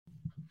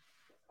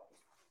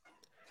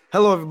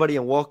Hello, everybody,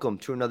 and welcome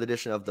to another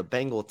edition of the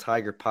Bengal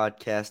Tiger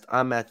Podcast.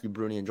 I'm Matthew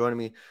Bruni, and joining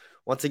me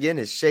once again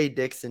is Shay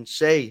Dixon.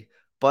 Shay,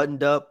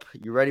 buttoned up.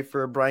 You ready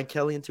for Brian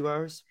Kelly in 2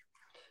 hours?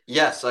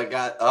 Yes, I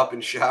got up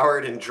and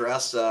showered and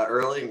dressed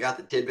early and got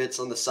the tidbits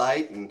on the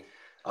site, and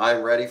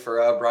I'm ready for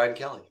Brian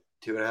Kelly.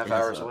 Two and a half It is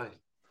hours a away.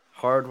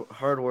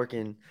 hard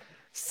working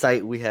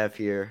site we have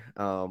here.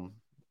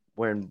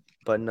 Wearing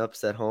button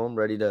ups at home,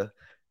 ready to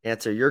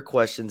answer your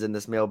questions in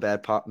this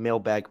mailbag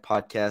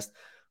podcast.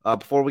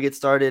 Before we get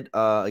started,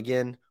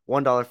 again,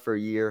 $1 for a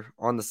year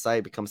on the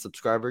site. Become a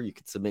subscriber. You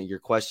can submit your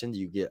questions.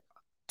 You get a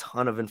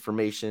ton of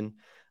information,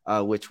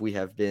 which we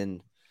have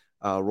been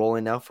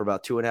rolling out for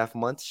about 2.5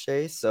 months,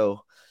 Shay.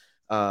 So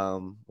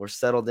we're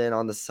settled in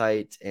on the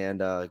site and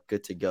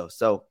good to go.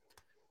 So,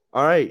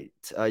 all right,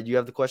 you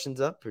have the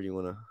questions up, or do you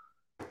want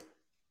to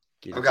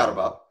get I've it got him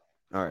going? up.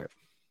 All right.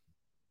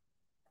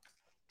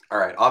 All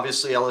right.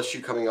 Obviously,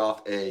 LSU coming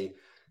off a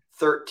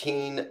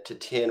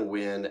 13-10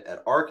 win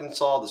at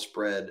Arkansas. The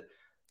spread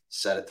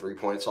set at 3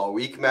 points all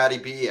week. Matty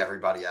B.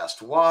 Everybody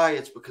asked why.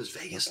 It's because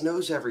Vegas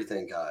knows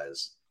everything,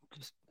 guys,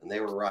 Just and they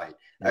were right.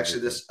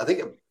 Actually,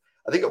 everything.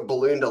 I think it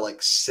ballooned to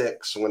like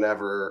 6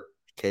 whenever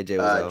KJ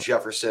was out.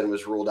 Jefferson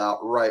was ruled out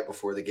right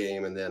before the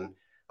game, and then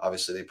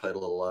obviously they played a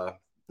little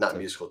not So,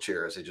 musical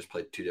chairs. They just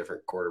played two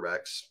different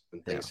quarterbacks,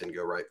 and yeah. things didn't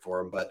go right for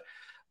them. But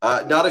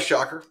not a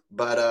shocker.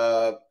 But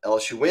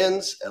LSU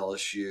wins.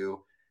 LSU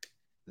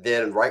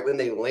then, right when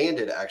they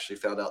landed, actually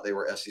found out they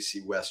were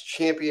SEC West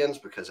champions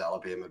because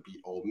Alabama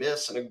beat Ole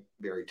Miss in a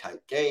very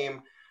tight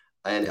game,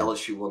 and Yeah.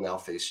 LSU will now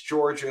face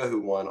Georgia, who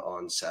won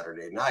on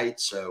Saturday night.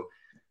 So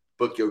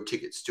book your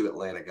tickets to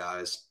Atlanta,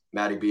 guys.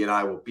 Maddie B and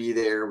I will be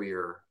there. We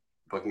are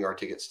booking our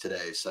tickets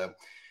today. So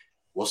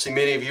we'll see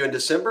many of you in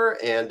December.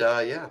 And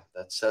yeah,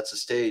 that sets the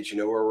stage. You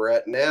know where we're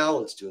at now.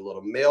 Let's do a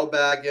little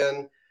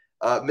mailbagging.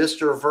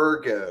 Mr.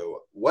 Virgo,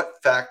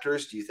 what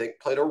factors do you think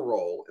played a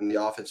role in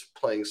the offense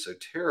playing so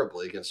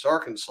terribly against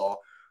Arkansas,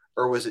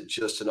 or was it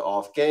just an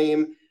off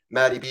game?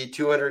 Maddie B,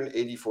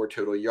 284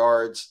 total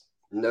yards,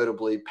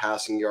 notably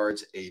passing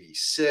yards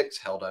 86,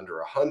 held under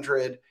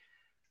 100.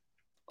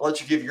 I'll let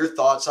you give your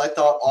thoughts. I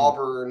thought Hmm.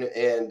 Auburn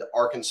and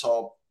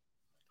Arkansas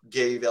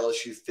gave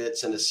LSU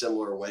fits in a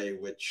similar way,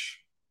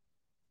 which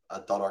I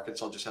thought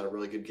Arkansas just had a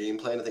really good game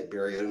plan. I think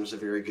Barry Odom was a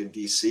very good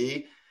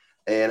DC.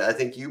 And I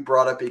think you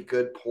brought up a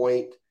good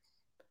point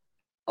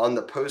on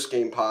the post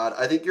game pod.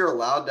 I think you're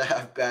allowed to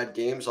have bad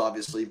games,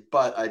 obviously,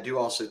 but I do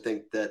also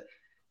think that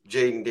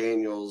Jaden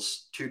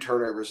Daniels, 2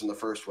 turnovers in the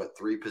first,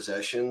 three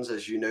possessions,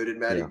 as you noted,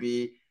 Matty Yeah.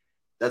 B,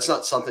 that's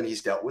not something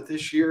he's dealt with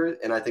this year.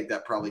 And I think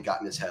that probably got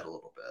in his head a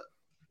little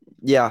bit.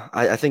 Yeah.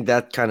 I think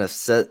that kind of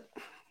set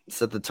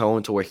the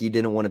tone to where he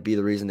didn't want to be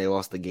the reason they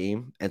lost the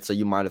game. And so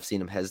you might have seen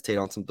him hesitate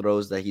on some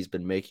throws that he's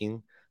been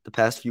making the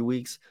past few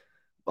weeks.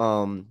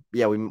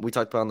 Yeah, we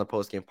talked about on the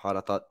post game pod.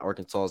 I thought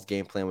Arkansas's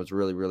game plan was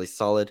really, really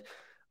solid.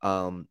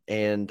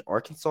 And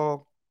Arkansas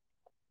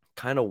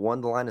kind of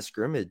won the line of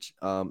scrimmage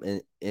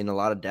in a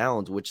lot of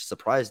downs, which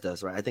surprised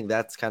us, right? I think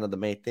that's kind of the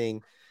main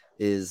thing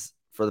is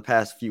for the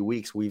past few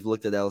weeks, we've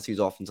looked at LSU's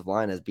offensive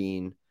line as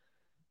being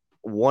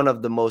one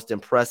of the most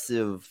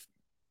impressive,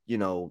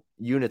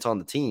 units on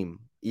the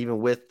team,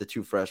 even with the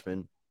two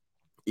freshmen,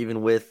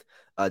 even with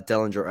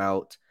Dellinger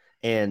out.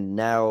 And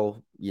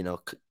now,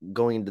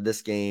 going into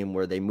this game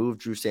where they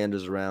moved Drew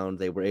Sanders around,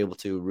 they were able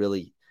to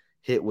really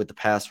hit with the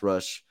pass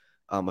rush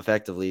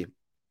effectively.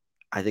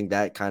 I think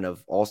that kind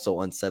of also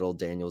unsettled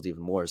Daniels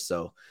even more.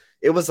 So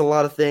it was a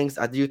lot of things.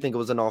 I do think it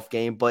was an off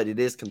game, but it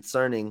is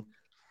concerning.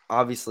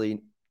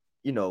 Obviously,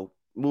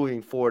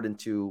 moving forward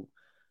into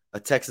a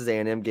Texas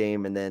A&M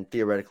game and then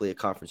theoretically a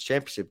conference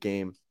championship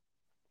game,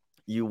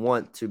 you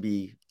want to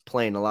be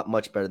playing a lot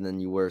much better than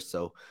you were.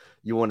 So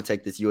you want to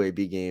take this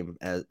UAB game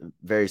as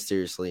very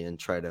seriously and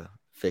try to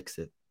fix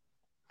it.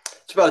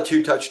 It's about a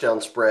 2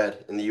 touchdown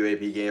spread in the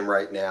UAB game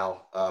right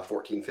now,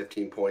 14,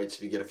 15 points.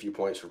 If you get a few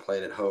points for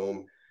playing at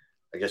home,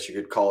 I guess you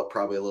could call it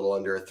probably a little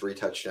under a 3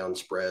 touchdown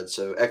spread.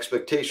 So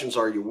expectations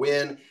are you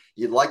win.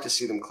 You'd like to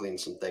see them clean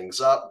some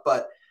things up.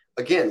 But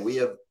again,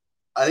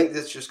 I think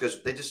this just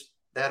goes, they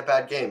had a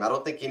bad game. I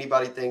don't think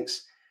anybody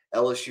thinks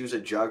LSU's a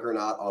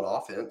juggernaut on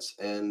offense,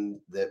 and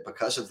that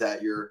because of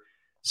that, you're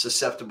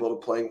susceptible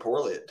to playing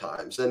poorly at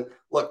times. And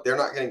look, they're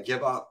not going to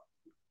give up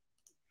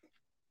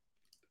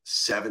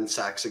 7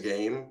 sacks a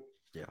game.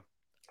 Yeah.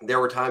 There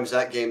were times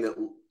that game that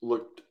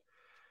looked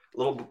a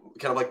little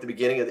kind of like the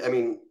beginning of, I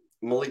mean,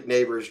 Malik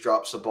Neighbors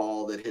drops a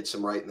ball that hits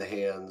him right in the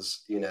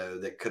hands,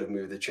 that could have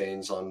moved the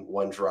chains on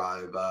one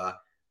drive.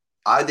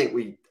 I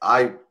think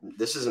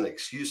this is an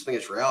excuse, I think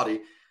it's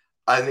reality.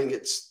 I think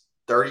it's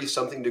 30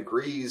 something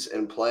degrees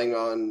and playing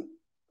on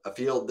a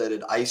field that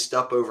had iced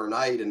up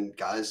overnight, and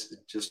guys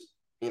just,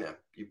 you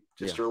Yeah.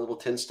 just are a little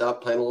tensed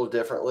up, playing a little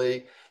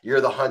differently. You're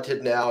the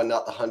hunted now and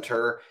not the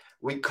hunter.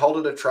 We called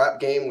it a trap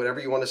game, whatever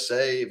you want to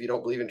say. If you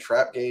don't believe in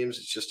trap games,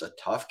 it's just a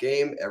tough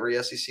game. Every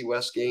SEC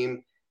West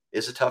game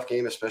is a tough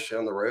game, especially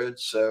on the road.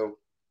 So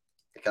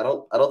I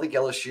don't think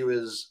LSU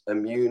is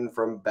immune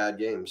from bad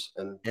games,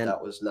 and And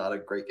that was not a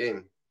great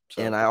game.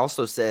 And So I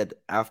also said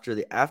after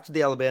the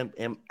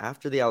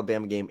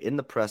Alabama game in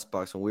the press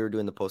box when we were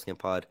doing the postgame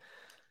pod,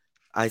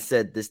 I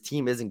said this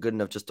team isn't good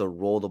enough just to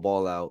roll the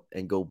ball out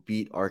and go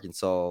beat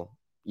Arkansas,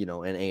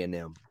 and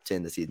A&M to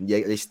end the season.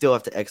 Yeah, they still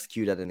have to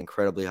execute at an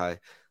incredibly high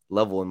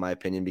level, in my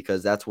opinion,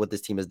 because that's what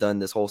this team has done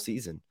this whole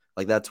season.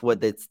 Like that's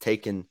what it's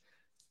taken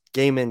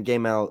game in,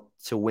 game out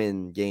to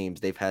win games.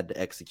 They've had to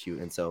execute,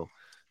 and so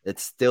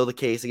it's still the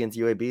case against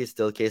UAB. It's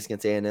still the case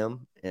against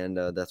A&M, and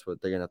that's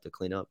what they're gonna have to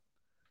clean up.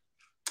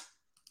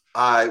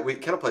 we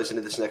kind of plays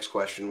into this next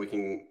question. We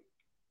can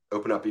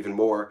open up even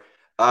more.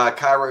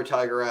 Cairo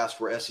Tiger asked,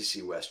 we're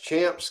SEC West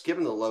champs.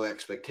 Given the low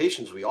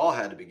expectations we all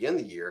had to begin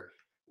the year,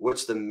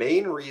 what's the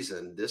main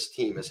reason this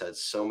team has had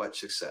so much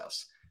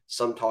success?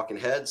 Some talking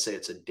heads say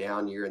it's a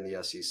down year in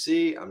the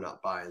SEC. I'm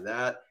not buying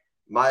that.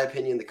 My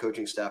opinion, the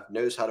coaching staff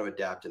knows how to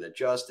adapt and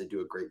adjust. They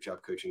do a great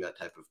job coaching that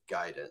type of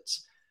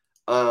guidance.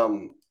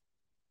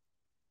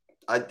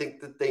 I think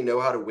that they know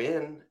how to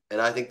win,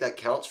 and I think that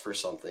counts for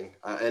something.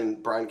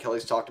 And Brian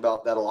Kelly's talked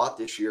about that a lot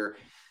this year.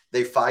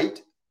 They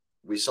fight.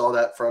 We saw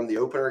that from the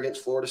opener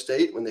against Florida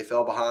State when they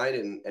fell behind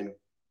and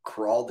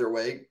crawled their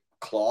way,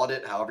 clawed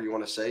it, however you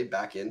want to say,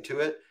 back into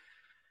it,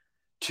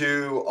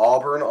 to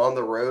Auburn on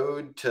the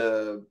road,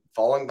 to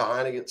falling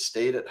behind against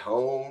State at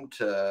home,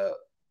 to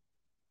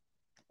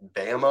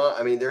Bama.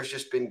 I mean, there's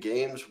just been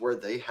games where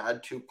they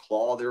had to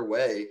claw their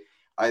way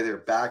either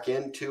back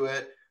into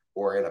it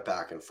or in a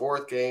back and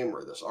forth game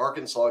or this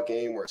Arkansas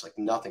game where it's like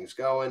nothing's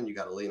going. You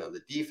got to lean on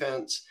the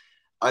defense.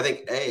 I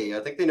think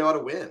they know how to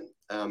win,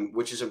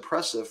 which is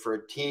impressive for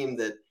a team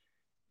that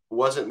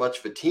wasn't much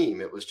of a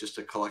team. It was just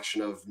a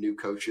collection of new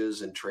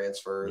coaches and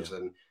transfers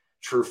and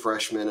true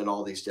freshmen and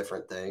all these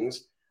different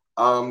things.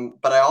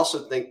 But I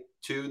also think,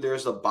 too,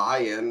 there's a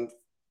buy-in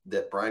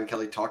that Brian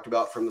Kelly talked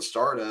about from the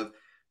start of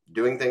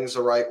doing things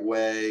the right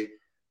way,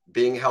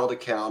 being held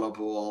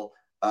accountable.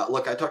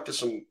 Look, I talked to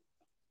some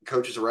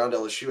coaches around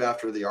LSU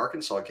after the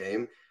Arkansas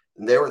game,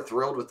 and they were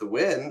thrilled with the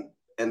win.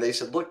 And they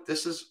said, look,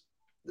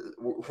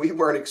 we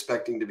weren't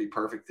expecting to be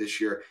perfect this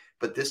year,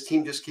 but this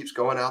team just keeps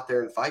going out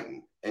there and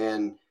fighting.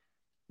 And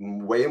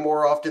way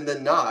more often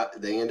than not,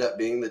 they end up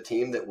being the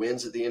team that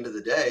wins at the end of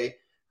the day.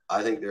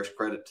 I think there's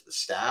credit to the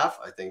staff.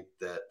 I think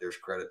that there's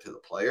credit to the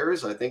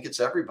players. I think it's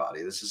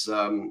everybody. This is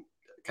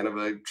kind of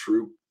a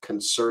true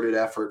concerted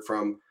effort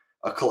from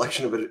a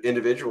collection of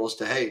individuals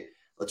to, hey,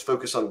 let's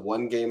focus on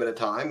one game at a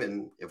time.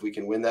 And if we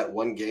can win that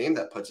one game,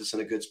 that puts us in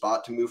a good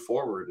spot to move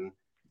forward. And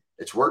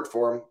it's worked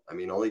for them. I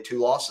mean, only 2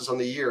 losses on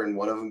the year, and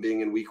one of them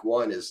being in week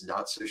 1 is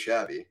not so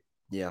shabby.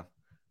 Yeah,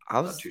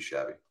 Not too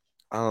shabby.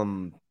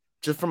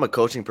 Just from a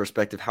coaching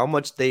perspective, how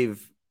much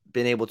they've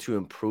been able to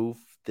improve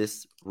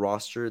this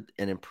roster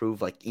and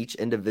improve like each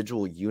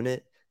individual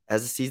unit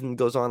as the season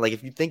goes on. Like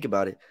if you think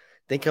about it,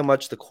 think how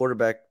much the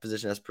quarterback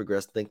position has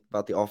progressed. Think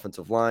about the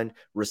offensive line,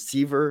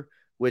 receiver,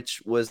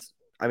 which was,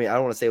 I mean, I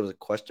don't want to say it was a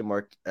question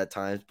mark at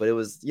times, but it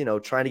was,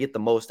 trying to get the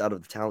most out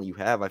of the talent you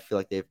have. I feel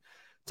like they've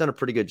done a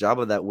pretty good job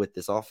of that with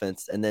this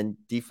offense. And then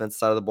defense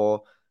side of the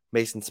ball,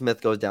 Mason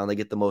Smith goes down. They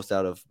get the most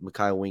out of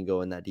Mekhi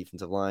Wingo in that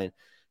defensive line,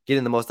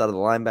 getting the most out of the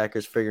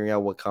linebackers, figuring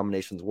out what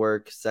combinations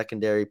work.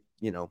 Secondary,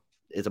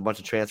 it's a bunch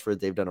of transfers.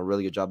 They've done a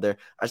really good job there.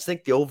 I just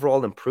think the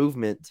overall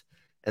improvement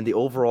and the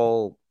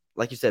overall,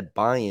 like you said,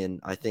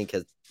 buy-in, I think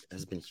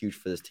has been huge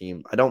for this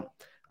team.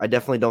 I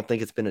definitely don't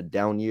think it's been a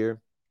down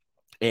year.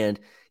 And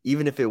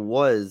even if it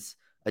was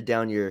a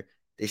down year,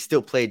 they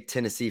still played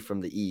Tennessee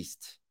from the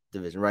East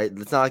division, right?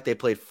 It's not like they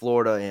played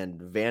Florida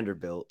and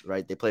Vanderbilt,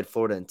 right? They played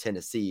Florida and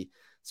Tennessee.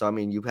 So, I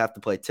mean, you have to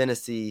play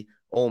Tennessee,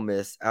 Ole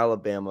Miss,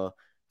 Alabama,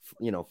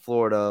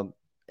 Florida,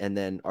 and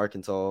then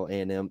Arkansas,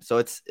 A&M. So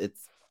it's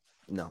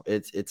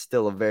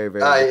still a very,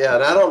 very Yeah,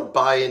 and I don't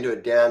buy into a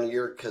down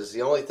year because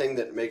the only thing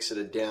that makes it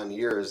a down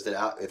year is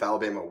that if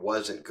Alabama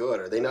wasn't good,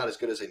 are they not as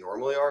good as they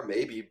normally are?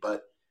 Maybe,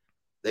 but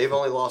they've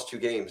only lost 2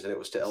 games, and it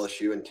was to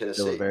LSU and still a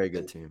Tennessee. very good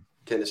And team.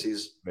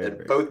 Tennessee's Very, and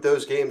very both good.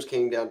 those games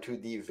came down to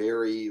the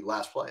very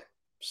last play.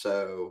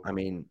 So I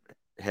mean,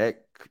 heck,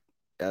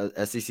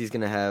 SEC is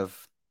going to have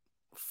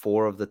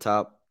 4 of the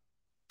top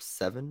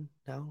 7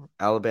 now: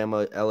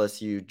 Alabama,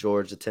 LSU,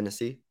 Georgia,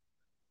 Tennessee,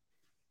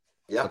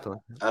 yeah, something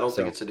like that. I don't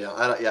think So, it's a down.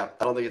 I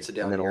don't think it's a and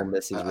down then Ole year.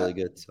 Miss is really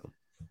good. So,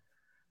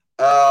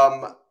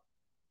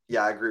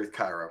 Yeah, I agree with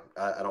Cairo.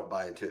 I don't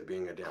buy into it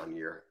being a down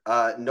year.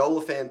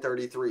 Nola fan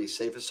 33,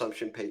 safe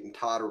assumption Peyton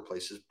Todd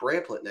replaces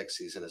Bramplett next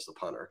season as the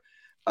punter.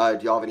 Do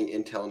y'all have any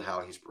intel on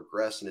how he's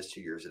progressed in his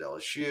 2 years at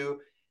LSU?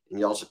 In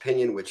y'all's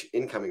opinion, which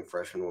incoming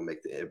freshman will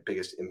make the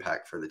biggest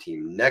impact for the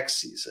team next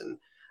season?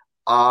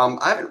 I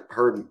haven't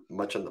heard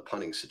much on the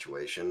punting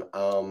situation.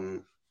 I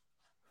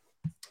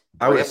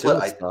would assume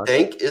Bramplett, it's I Todd.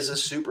 think, is a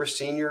super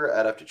senior.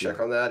 I'd have to Yeah.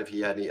 check on that if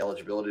he had any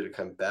eligibility to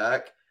come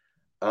back.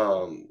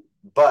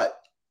 But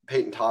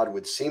Peyton Todd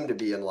would seem to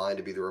be in line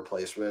to be the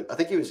replacement. I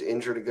think he was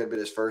injured a good bit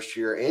his first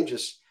year and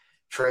just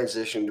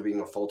transitioned to being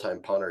a full-time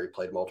punter. He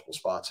played multiple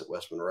spots at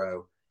West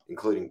Monroe,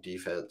 including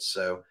defense.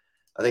 So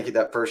I think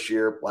that first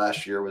year,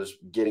 last year, was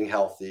getting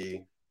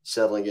healthy,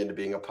 settling into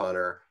being a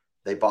punter.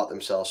 they bought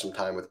themselves some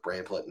time with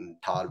Bramblett, and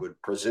Todd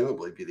would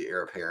presumably be the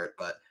heir apparent,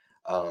 but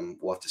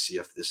we'll have to see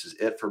if this is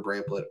it for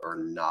Bramblett or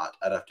not.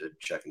 I'd have to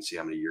check and see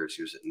how many years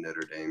he was at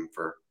Notre Dame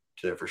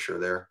to know for sure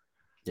there.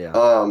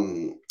 Yeah.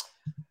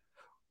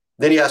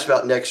 Then he asked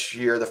about next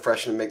year, the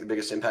freshmen make the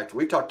biggest impact.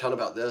 We've talked a ton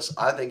about this.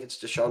 I think it's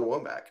Deshaun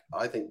Womack.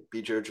 I think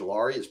B.J.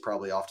 Ojulari is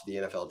probably off to the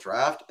NFL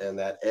draft, and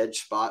that edge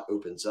spot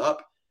opens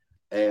up.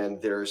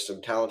 And there's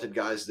some talented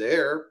guys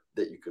there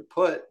that you could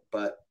put,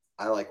 but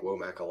I like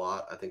Womack a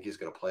lot. I think he's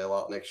going to play a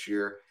lot next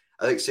year.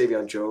 I think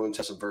Savion Jones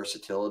has some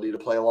versatility to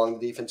play along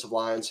the defensive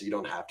line, so you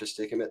don't have to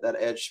stick him at that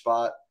edge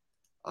spot.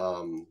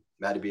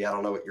 Matty B, I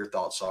don't know what your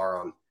thoughts are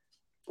on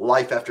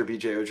life after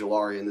B.J.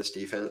 Ojulari in this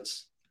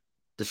defense.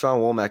 Deshaun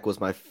Womack was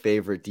my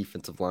favorite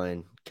defensive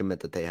line commit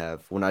that they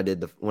have. When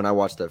I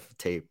watched the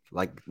tape,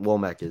 like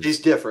Womack is, he's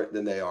different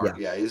than they are.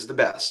 Yeah, he's the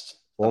best.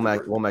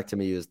 Womack to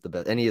me is the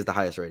best, and he is the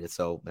highest rated.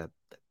 So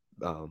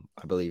I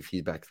believe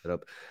he backs that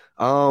up.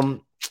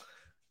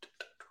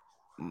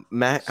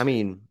 Mac, I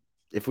mean,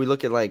 if we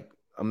look at like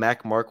a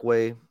Mac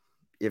Markway,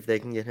 if they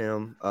can get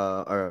him,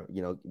 or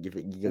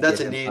that's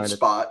a need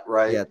spot,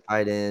 right? Yeah,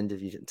 tight end.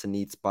 It's a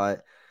need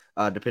spot.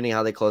 Depending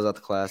how they close out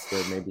the class,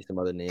 there may be some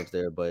other names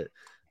there, but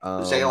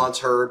Zaylon's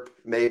Hurd,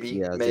 maybe.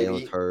 Yeah,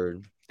 Zaylon's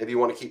Hurd. If you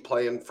want to keep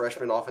playing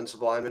freshman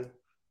offensive linemen.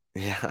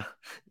 Yeah,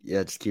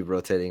 just keep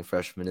rotating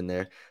freshmen in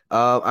there.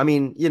 I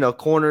mean,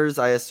 corners,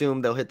 I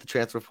assume they'll hit the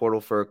transfer portal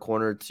for a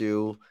corner or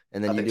two,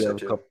 and then you do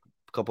have a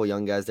couple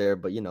young guys there,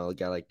 but a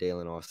guy like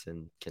Dalen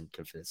Austin can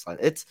fit his line.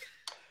 It's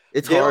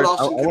Dalen hard.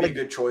 Austin could be a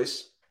good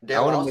choice.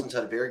 Dalen Austin's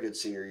had a very good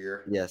senior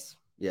year. Yes,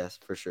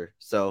 for sure.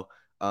 So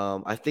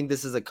I think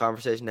this is a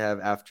conversation to have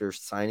after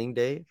signing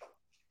day.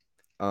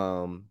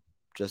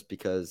 Just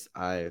because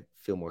I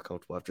feel more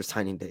comfortable after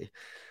signing day.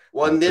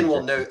 Well, and then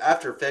we'll know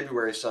after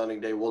February signing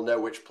day, we'll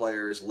know which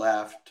players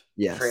left,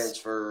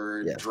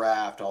 transferred,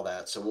 draft, all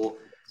that. So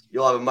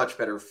you'll have a much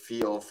better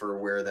feel for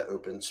where the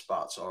open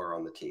spots are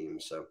on the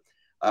team. So,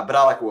 but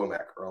I like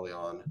Womack early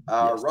on.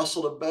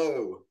 Russell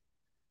DeBow.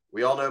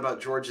 We all know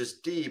about Georgia's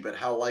D, but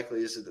how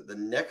likely is it that the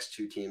next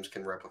two teams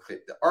can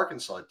replicate the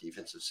Arkansas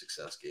defensive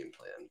success game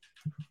plan?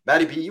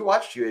 Matty B, you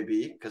watched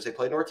UAB because they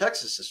played North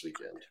Texas this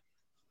weekend.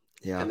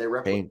 Yeah. Can they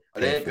replicate?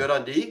 Are they good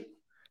on D?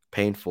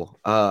 Painful.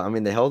 I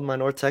mean, they held my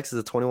North Texas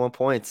at 21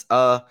 points.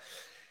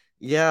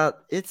 Yeah,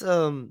 it's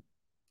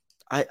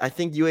I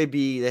think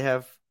UAB, they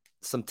have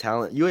some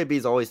talent. UAB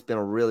has always been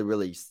a really,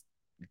 really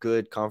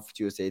good Conference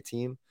USA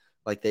team.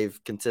 Like they've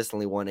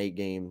consistently won 8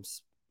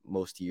 games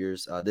most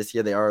years. This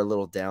year they are a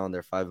little down.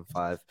 They're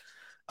 5-5.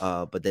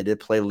 But they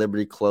did play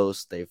Liberty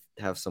close. They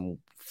have some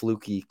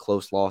fluky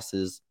close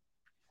losses.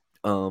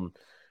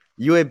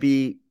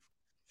 UAB,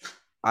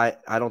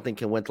 I don't think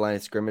can win the line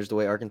of scrimmage the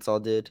way Arkansas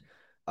did.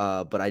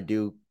 But I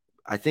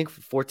think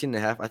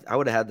 14.5, I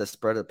would have had the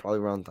spread at probably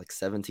around like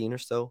 17 or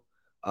so.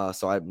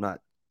 So I'm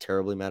not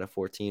terribly mad at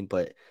 14,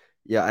 but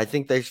yeah, I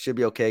think they should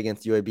be okay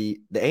against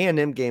UAB. The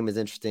A&M game is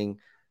interesting.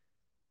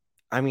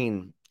 I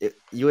mean,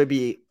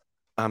 UAB,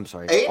 I'm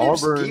sorry.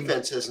 A&M's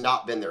defense has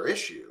not been their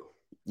issue.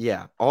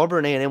 Yeah.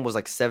 Auburn A&M was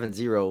like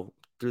 7-0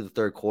 through the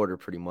third quarter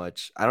pretty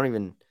much. I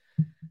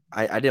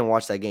didn't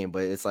watch that game,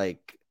 but it's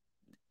like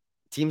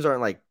teams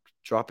aren't like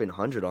dropping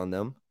 100 on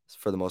them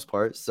for the most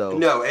part. So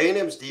no,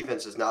 A&M's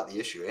defense is not the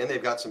issue, and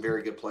they've got some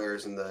very good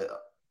players in the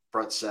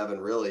front seven,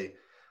 really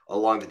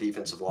along the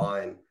defensive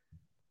line.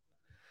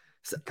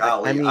 So,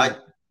 golly, I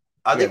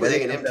think with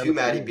A&M too,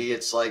 Matty B,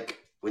 it's like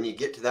when you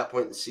get to that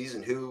point in the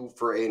season, who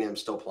for A&M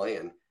still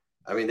playing?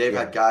 I mean, they've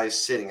had guys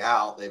sitting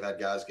out, they've had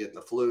guys getting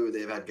the flu,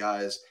 they've had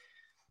guys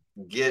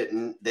they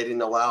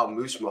didn't allow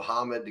Moose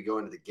Muhammad to go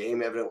into the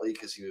game evidently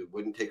because he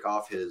wouldn't take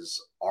off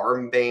his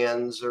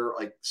armbands or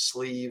like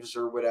sleeves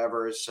or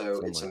whatever.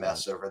 So it's a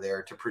mess over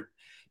there.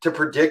 To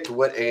predict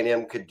what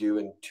A&M could do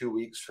in 2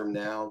 weeks from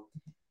now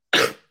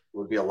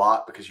would be a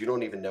lot because you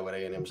don't even know what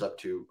A&M's up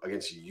to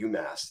against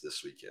UMass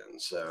this weekend.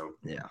 So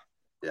yeah,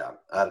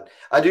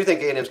 I do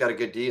think A&M's got a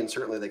good D, and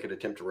certainly they could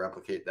attempt to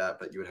replicate that.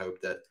 But you would hope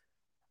that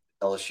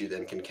LSU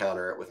then can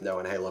counter it with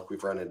knowing, hey, look,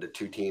 we've run into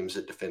 2 teams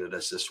that defended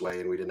us this way,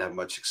 and we didn't have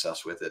much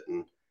success with it.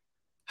 And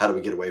how do we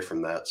get away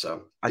from that?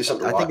 So I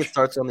think it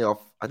starts on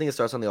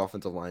the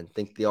offensive line. I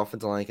think the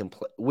offensive line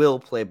will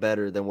play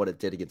better than what it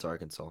did against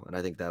Arkansas, and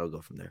I think that'll go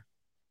from there.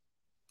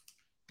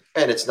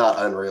 And it's not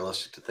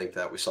unrealistic to think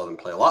that we saw them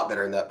play a lot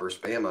better in that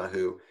versus Bama,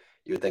 who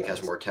you would think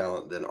has more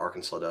talent than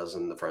Arkansas does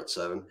in the front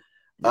seven.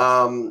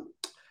 Yes.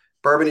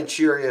 Bourbon and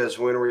Cheerios,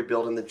 when are we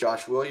building the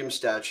Josh Williams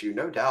statue?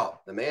 No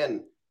doubt. The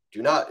man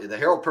the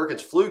Harold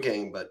Perkins flu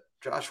game, but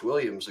Josh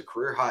Williams, a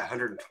career high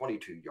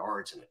 122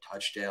 yards and a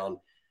touchdown,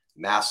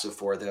 massive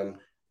for them.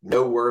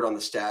 No word on the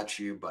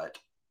statue, but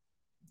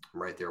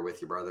I'm right there with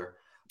you, brother.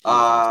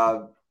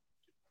 Okay,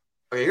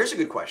 here's a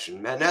good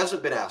question. Man, it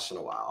hasn't been asked in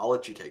a while. I'll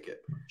let you take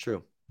it.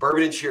 True.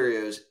 Bourbon and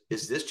Cheerios,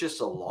 is this just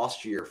a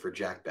lost year for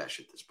Jack Besh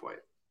at this point?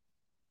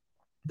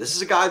 This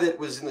is a guy that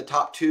was in the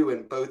top 2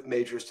 in both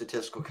major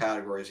statistical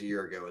categories a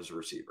year ago as a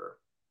receiver.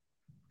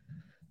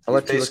 He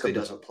basically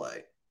doesn't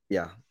play.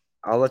 Yeah.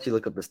 I'll let you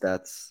look up the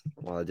stats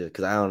while I do it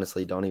because I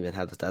honestly don't even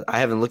have the stats. I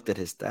haven't looked at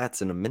his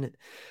stats in a minute.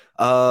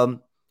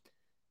 Um,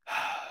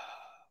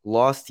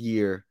 lost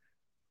year.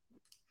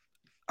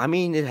 I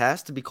mean, it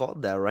has to be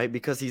called that, right?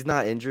 Because he's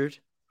not injured.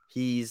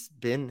 He's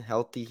been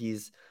healthy.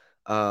 He's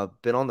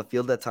been on the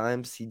field at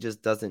times. He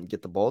just doesn't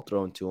get the ball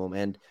thrown to him.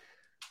 And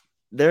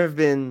there have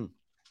been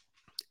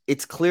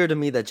it's clear to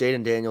me that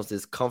Jaden Daniels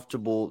is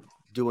comfortable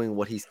doing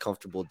what he's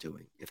comfortable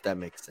doing, if that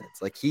makes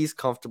sense. Like he's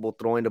comfortable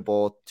throwing the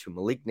ball to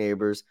Malik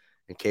Neighbors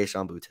and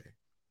Keishawn Butte.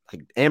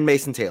 Like and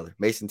Mason Taylor.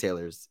 Mason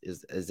Taylor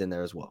is in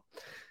there as well.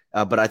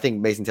 But I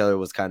think Mason Taylor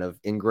was kind of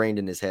ingrained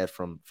in his head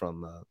from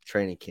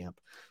training camp.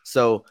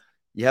 So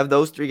you have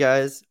those three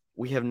guys.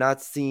 We have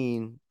not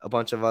seen a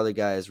bunch of other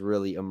guys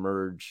really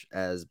emerge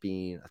as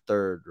being a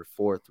third or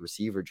fourth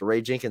receiver.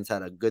 Jeray Jenkins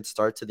had a good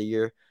start to the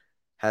year,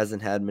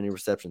 hasn't had many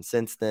receptions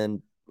since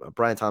then.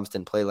 Brian Thomas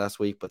didn't play last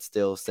week, but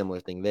still similar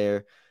thing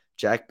there.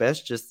 Jack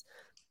Best just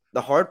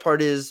the hard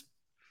part is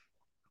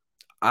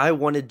I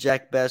wanted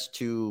Jack Best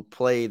to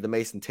play the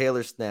Mason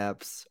Taylor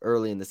snaps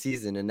early in the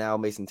season, and now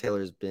Mason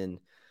Taylor has been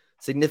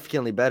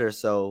significantly better.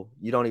 So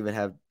you don't even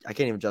have, I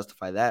can't even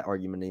justify that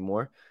argument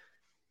anymore.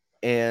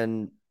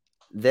 And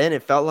then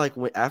it felt like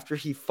after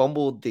he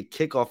fumbled the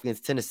kickoff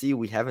against Tennessee,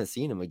 we haven't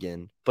seen him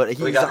again. But Well,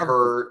 he he's got obviously,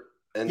 hurt,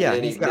 and yeah,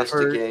 then he he's got missed a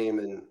hurt game,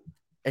 and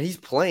and he's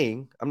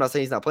playing. I'm not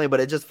saying he's not playing, but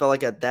it just felt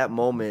like at that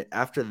moment,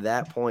 after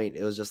that point,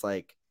 it was just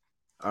like,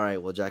 all right,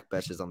 well, Jack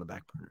Best is on the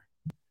back burner.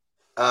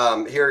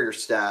 here are your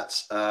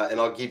stats, and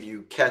I'll give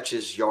you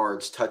catches,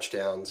 yards,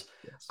 touchdowns,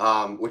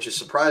 Yes. which is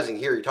surprising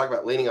here. You talk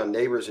about leaning on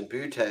Neighbors and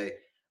Butte.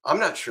 I'm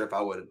not sure if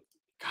I would have,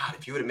 God,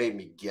 if you would have made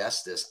me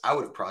guess this, I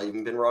would have probably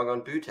even been wrong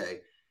on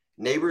Butte.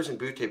 Neighbors and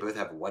Butte both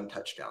have one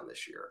touchdown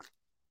this year.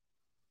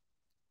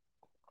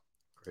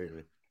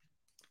 Crazy.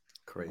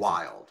 Crazy.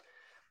 Wild.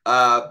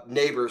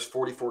 Neighbors,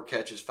 44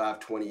 catches,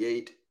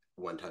 528,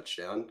 one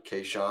touchdown.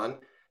 Kayshawn,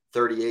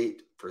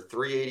 38 for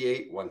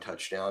 388, one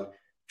touchdown.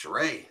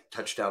 Dre,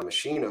 touchdown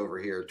machine over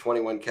here,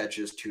 21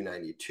 catches,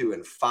 292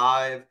 and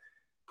 5.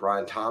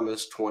 Brian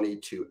Thomas,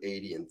 22,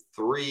 80 and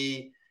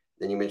 3.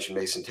 Then you mentioned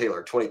Mason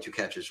Taylor, 22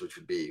 catches, which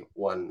would be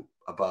one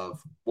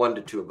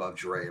to two above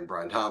Dre and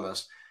Brian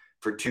Thomas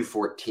for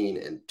 214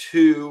 and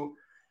 2.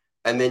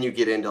 And then you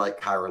get into like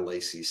Kyron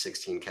Lacey,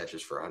 16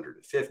 catches for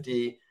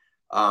 150.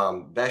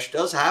 Besh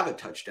does have a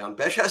touchdown.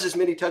 Besh has as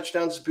many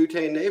touchdowns as Butte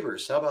and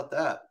Neighbors. How about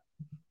that?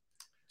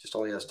 Just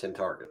only has 10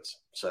 targets.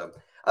 So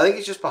I think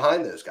he's just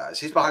behind those guys.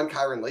 He's behind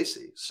Kyron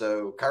Lacey.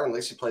 So Kyron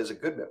Lacey plays a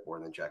good bit more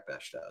than Jack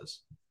Besh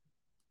does.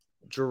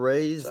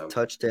 Dre's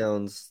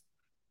touchdowns.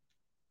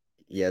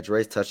 Yeah,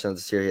 Dre's touchdowns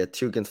this year. He had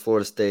two against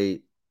Florida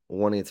State,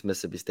 one against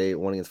Mississippi State,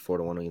 one against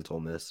Florida, one against Ole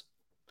Miss.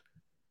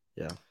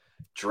 Yeah.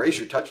 Dre's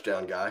your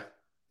touchdown guy.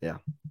 Yeah.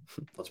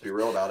 Let's be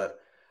real about it.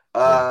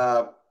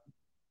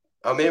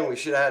 Oh, man, we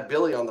should have had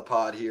Billy on the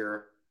pod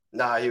here.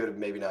 Nah, he would have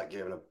maybe not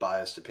given a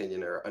biased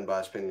opinion or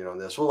unbiased opinion on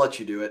this. We'll let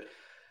you do it.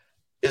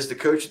 Is the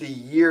coach of the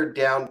year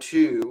down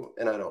to,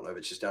 and I don't know if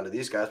it's just down to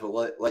these guys,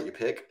 but let you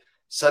pick,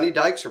 Sonny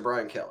Dykes or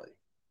Brian Kelly?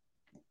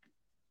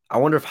 I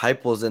wonder if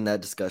Heupel's in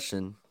that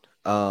discussion.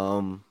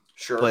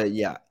 Sure. But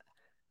yeah,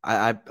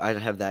 I'd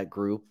have that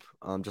group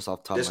just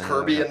off the top Is of my head.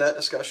 Kirby in that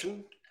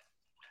discussion?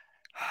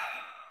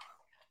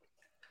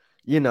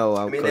 You know,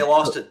 I mean, they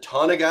lost a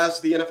ton of guys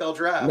to the NFL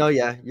draft. No,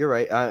 yeah, you're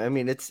right. I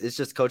mean, it's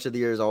just coach of the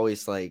year is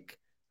always like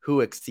who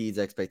exceeds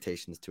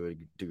expectations to a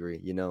degree,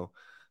 you know.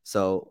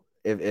 So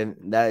if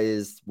that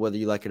is whether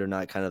you like it or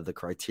not, kind of the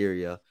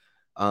criteria.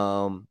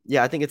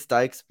 Yeah, I think it's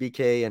Dykes,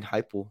 BK, and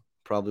Heupel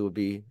probably would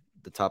be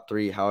the top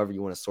three. However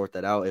you want to sort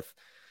that out. If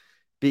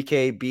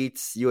BK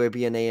beats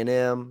UAB and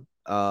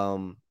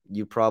A&M,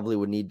 you probably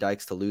would need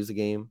Dykes to lose a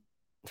game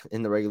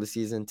in the regular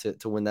season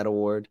to win that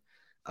award.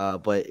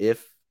 But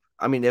if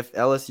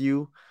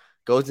LSU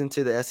goes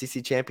into the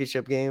SEC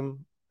championship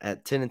game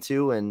at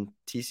 10-2 and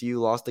TCU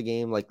lost the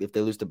game, like if they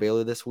lose to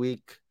Baylor this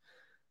week,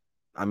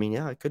 I mean,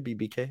 yeah, it could be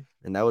BK,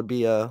 and that would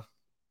be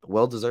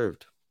well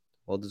deserved.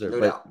 Well deserved. No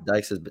but doubt.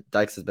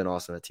 Dykes has been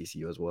awesome at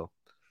TCU as well.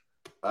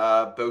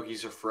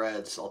 Bogies or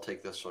Freds? I'll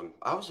take this one.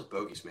 I was a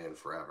Bogies man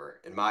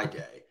forever in my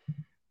day,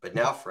 but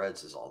now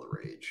Freds is all the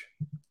rage.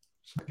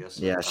 So I guess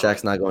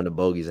Shaq's not going to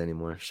bogeys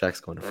anymore. Shaq's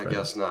going to Fred. I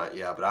guess not.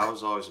 Yeah, but I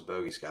was always a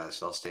Bogies guy,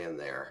 so I'll stand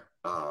there.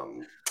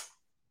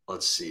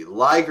 Let's see.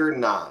 Liger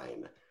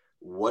 9.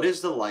 What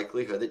is the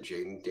likelihood that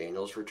Jaden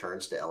Daniels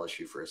returns to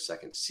LSU for a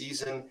second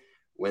season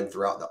when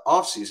throughout the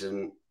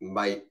offseason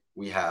might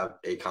we have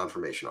a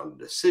confirmation on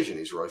the decision?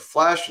 He's really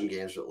flashed in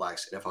games but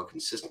lacks NFL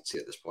consistency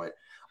at this point.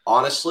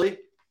 Honestly,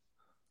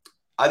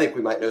 I think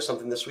we might know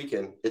something this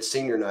weekend. It's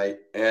senior night,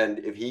 and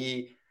if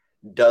he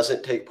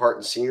doesn't take part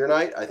in senior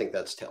night, I think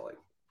that's telling.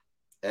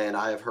 And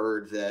I have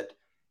heard that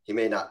he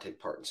may not take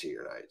part in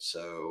senior night.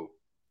 So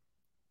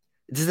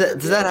does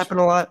that happen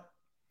a lot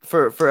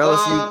for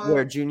LSU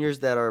where juniors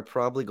that are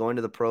probably going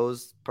to the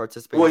pros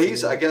participate?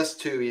 Well, I guess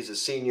too, he's a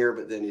senior,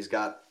 but then he's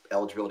got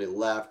eligibility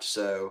left.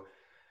 So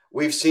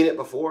we've seen it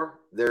before.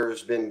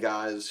 There's been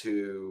guys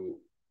who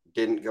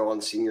didn't go on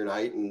senior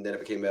night, and then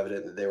it became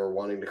evident that they were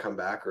wanting to come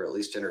back or at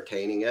least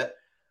entertaining it.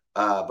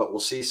 But we'll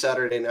see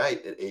Saturday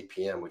night at 8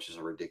 p.m., which is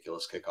a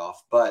ridiculous kickoff.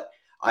 But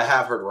I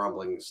have heard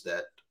rumblings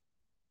that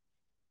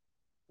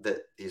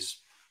he's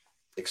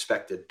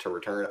expected to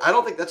return. I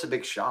don't think that's a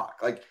big shock.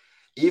 Like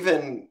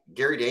even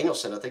Gary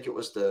Danielson, I think it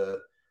was the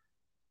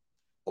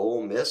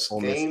Ole Miss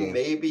Ole Miss game, game.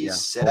 maybe Yeah. Ole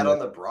said Miss. on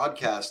the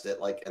broadcast that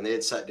and they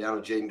had sat down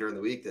with Jaden during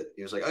the week that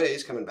he was like, oh yeah,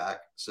 he's coming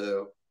back.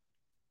 So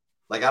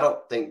I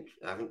don't think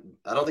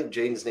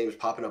Jaden's name is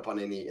popping up on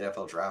any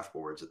NFL draft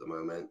boards at the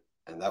moment,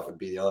 and that would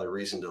be the other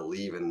reason to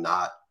leave and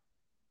not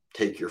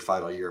take your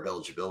final year of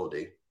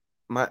eligibility.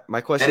 My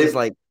And question is if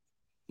like,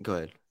 go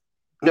ahead.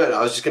 no,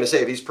 I was just going to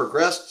say if he's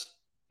progressed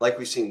like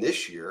we've seen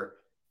this year,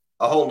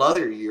 a whole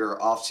nother year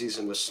off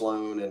season with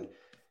Sloan and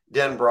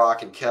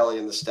Denbrock and Kelly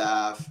and the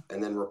staff,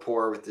 and then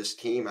rapport with this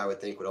team, I would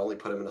think would only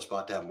put him in a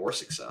spot to have more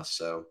success.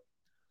 So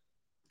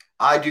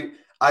I do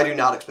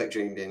not expect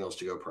Jaden Daniels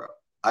to go pro.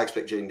 I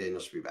expect Jaden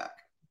Daniels to be back.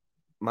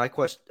 My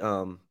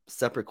question,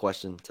 separate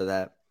question to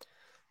that,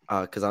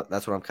 because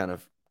that's what I'm kind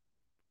of.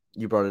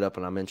 You brought it up,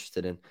 and I'm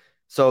interested in.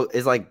 So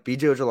is like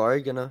BJ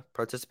Ojolari gonna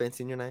participate in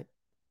senior night?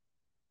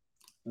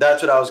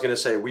 That's what I was going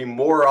to say. We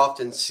more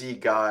often see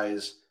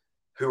guys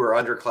who are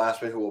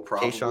underclassmen who will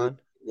probably Kayshawn?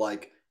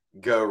 like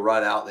go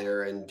run out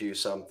there and do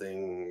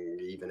something,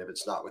 even if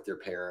it's not with their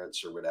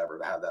parents or whatever,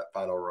 to have that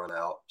final run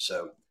out.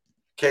 So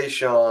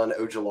Kayshawn,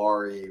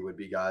 Ojolari would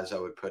be guys I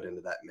would put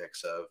into that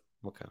mix of.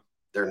 Okay.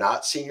 They're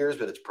not seniors,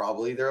 but it's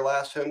probably their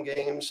last home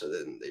game, so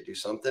then they do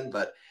something.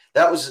 But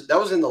that was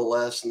in the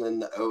Les and then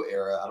the O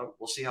era.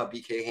 We'll see how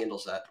BK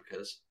handles that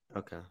because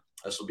Okay.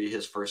 this will be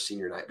his first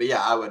senior night. But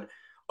yeah, I would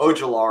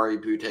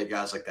Ojolari, Butte,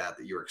 guys like that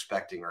you're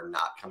expecting are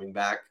not coming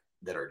back,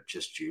 that are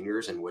just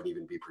juniors and wouldn't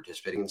even be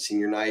participating in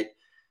senior night.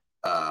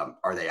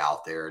 Are they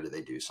out there? Do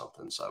they do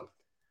something? So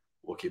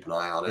we'll keep an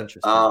eye on it.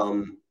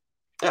 Interesting.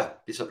 Yeah,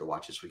 be something to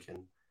watch this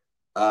weekend.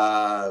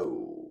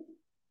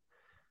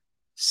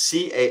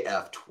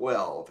 CAF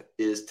 12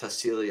 is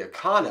Tassilia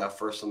Kana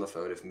first on the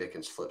phone if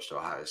Mickens flips to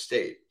Ohio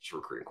State? It's a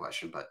recruiting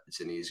question, but it's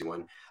an easy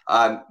one.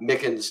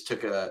 Mickens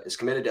is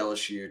committed to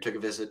LSU, took a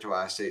visit to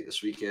Ohio State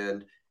this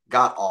weekend,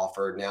 got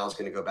offered, now is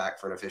going to go back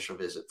for an official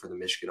visit for the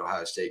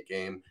Michigan-Ohio State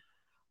game.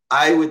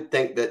 I would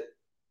think that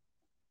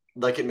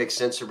it makes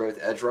sense for both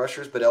edge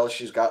rushers, but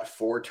LSU's got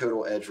 4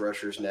 total edge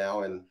rushers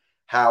now, and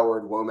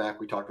Howard, Womack,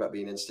 we talked about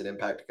being an instant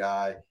impact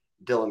guy,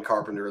 Dylan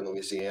Carpenter in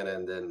Louisiana,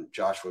 and then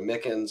Joshua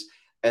Mickens,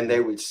 and they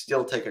would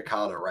still take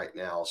Akana right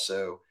now.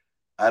 So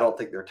I don't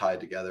think they're tied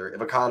together.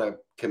 If Akana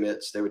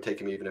commits, they would take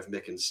him even if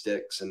Mickens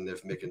sticks, and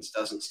if Mickens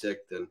doesn't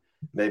stick, then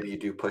maybe you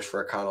do push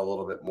for Akana a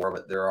little bit more,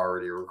 but they're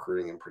already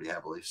recruiting him pretty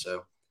heavily.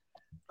 So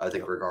I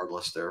think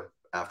regardless, they're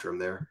after him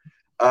there.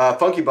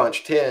 Funky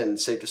Bunch 10,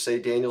 safe to say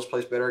Daniels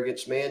plays better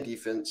against man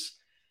defense.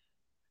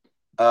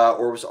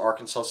 Or was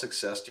Arkansas'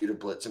 success due to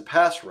blitz and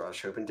pass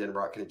rush? Hoping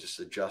Denbrock can just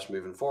adjust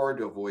moving forward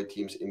to avoid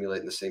teams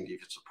emulating the same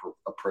defensive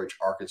approach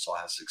Arkansas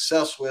has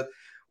success with.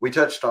 We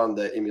touched on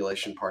the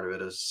emulation part of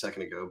it a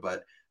second ago,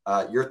 but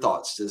your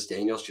thoughts? Does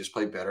Daniels just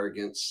play better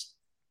against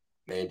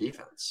man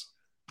defense?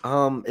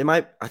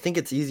 I think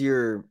it's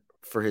easier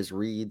for his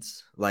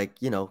reads. I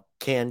don't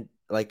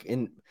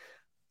want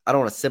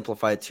to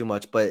simplify it too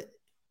much, but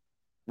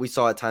we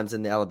saw at times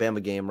in the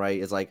Alabama game,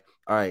 right? It's like,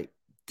 all right,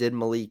 did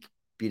Malik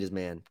beat his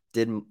man?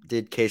 Did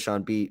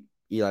Kayshawn beat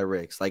Eli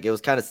Ricks? Like it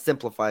was kind of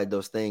simplified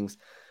those things.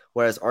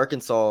 Whereas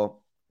Arkansas,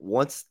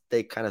 once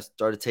they kind of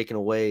started taking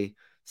away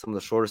some of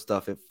the shorter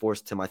stuff, it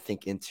forced him, I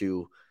think,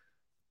 into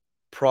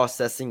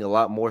processing a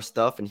lot more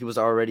stuff, and he was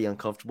already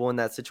uncomfortable in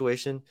that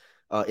situation,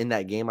 in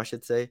that game, I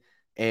should say.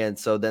 And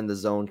so then the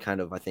zone kind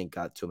of, I think,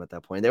 got to him at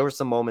that point. There were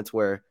some moments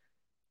where,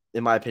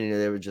 in my opinion,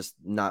 there were just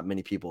not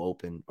many people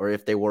open, or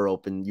if they were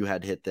open, you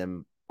had to hit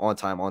them on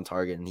time, on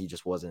target, and he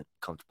just wasn't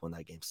comfortable in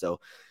that game. So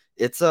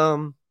it's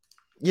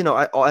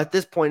at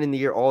this point in the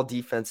year, all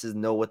defenses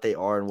know what they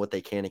are and what they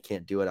can and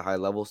can't do at a high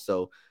level.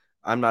 So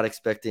I'm not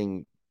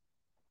expecting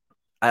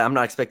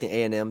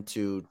A&M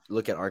to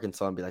look at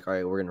Arkansas and be like, all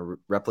right, we're going to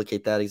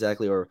replicate that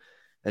exactly.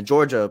 And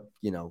Georgia,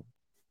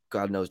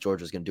 God knows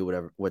Georgia's going to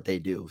do what they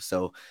do.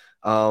 So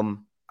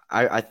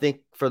I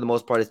think for the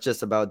most part, it's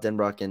just about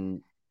Denbrock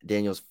and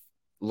Daniels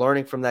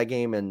learning from that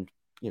game and,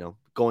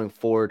 going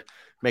forward,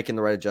 making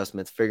the right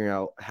adjustments, figuring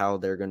out how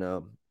they're going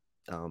to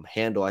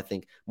handle, I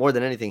think, more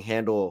than anything,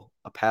 handle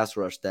a pass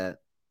rush that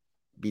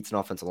beats an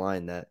offensive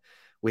line that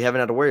we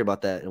haven't had to worry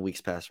about that in weeks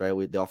past,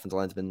 right? The offensive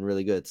line's been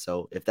really good.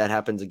 So if that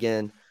happens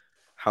again,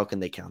 how can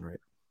they counter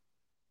it?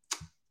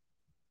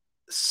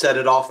 Set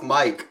it off,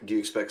 Mike. Do you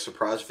expect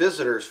surprise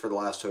visitors for the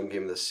last home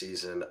game of the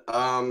season?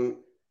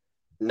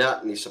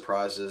 Not any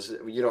surprises.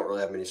 You don't really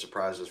have many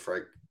surprises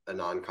for a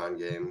non-con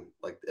game,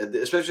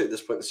 especially at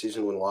this point in the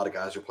season when a lot of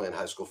guys are playing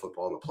high school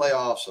football in the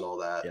playoffs and all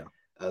that. Yeah.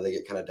 They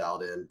get kind of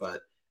dialed in.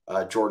 But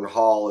Jordan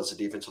Hall is a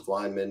defensive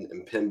lineman,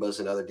 and Pimba's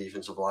another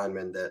defensive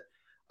lineman that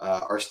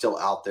are still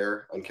out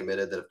there,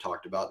 uncommitted, that have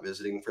talked about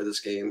visiting for this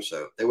game.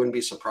 So they wouldn't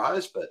be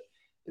surprised, but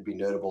it'd be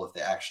notable if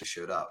they actually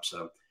showed up.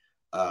 So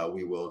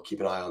we will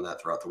keep an eye on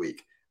that throughout the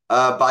week.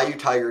 Bayou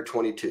Tiger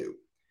 22.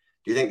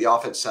 Do you think the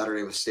offense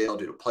Saturday was stale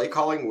due to play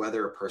calling,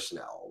 weather, or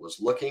personnel?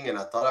 Was looking, and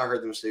I thought I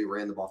heard them say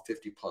ran the ball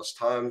 50 plus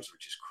times,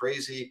 which is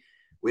crazy.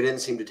 We didn't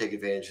seem to take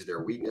advantage of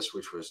their weakness,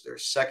 which was their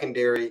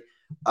secondary.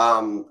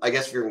 I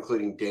guess if you're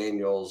including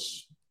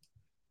Daniels'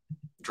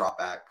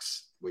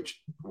 dropbacks,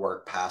 which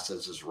weren't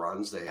passes as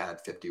runs, they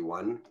had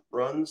 51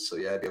 runs. So,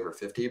 yeah, it'd be over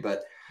 50.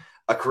 But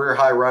a career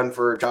high run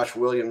for Josh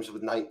Williams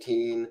with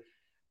 19.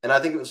 And I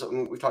think it was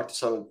something we've talked to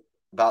some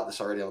about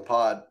this already on the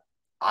pod.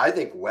 I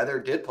think weather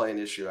did play an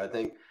issue. I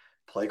think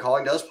play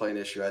calling does play an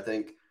issue. I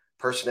think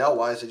personnel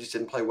wise, they just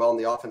didn't play well in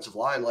the offensive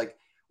line. Like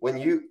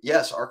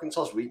yes,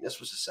 Arkansas's weakness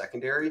was the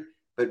secondary,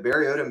 but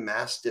Mariota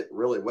masked it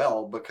really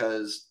well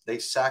because they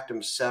sacked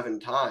him 7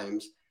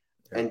 times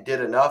and did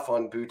enough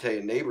on Butte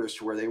and Neighbors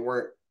to where they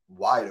weren't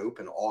wide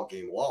open all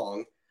game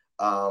long.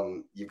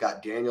 You've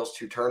got Daniels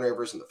 2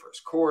 turnovers in the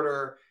first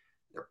quarter.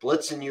 They're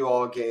blitzing you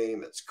all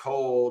game. It's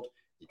cold.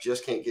 You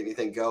just can't get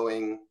anything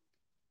going.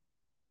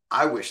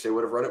 I wish they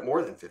would have run it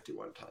more than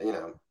 51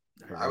 times.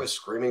 I was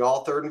screaming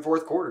all third and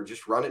fourth quarter,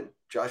 just run it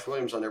Josh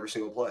Williams on every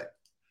single play.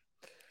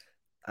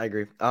 I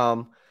agree.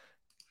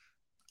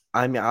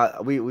 I mean,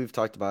 we've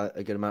talked about it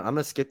a good amount. I'm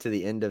gonna skip to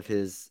the end of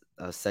his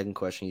second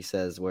question. He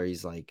says where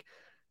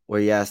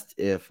he asked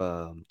if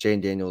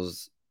Jane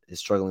Daniels is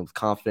struggling with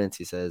confidence.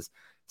 He says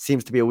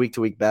seems to be a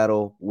week-to-week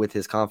battle with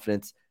his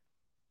confidence.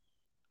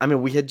 I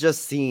mean, we had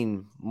just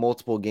seen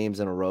multiple games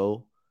in a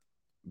row,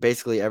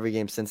 basically every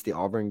game since the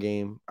Auburn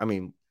game. I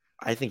mean,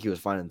 I think he was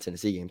fine in the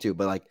Tennessee game too,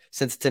 but like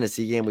since the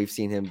Tennessee game, we've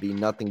seen him be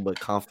nothing but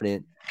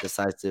confident,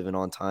 decisive, and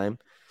on time.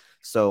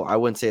 So I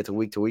wouldn't say it's a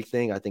week-to-week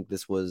thing. I think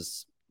this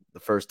was the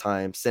first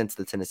time since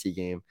the Tennessee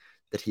game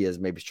that he has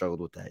maybe struggled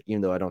with that,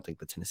 even though I don't think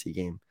the Tennessee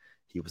game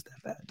he was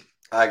that bad.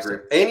 I agree.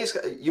 So,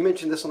 and you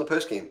mentioned this on the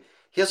post game.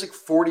 He has like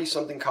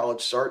 40-something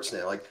college starts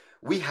now. Like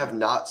we have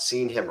not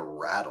seen him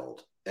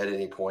rattled at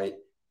any point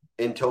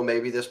until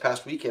maybe this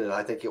past weekend. And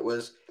I think it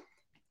was,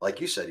 like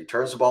you said, he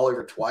turns the ball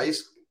over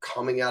twice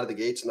coming out of the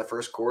gates in the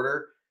first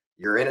quarter.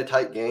 You're in a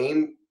tight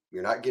game.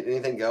 You're not getting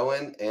anything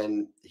going.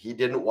 And he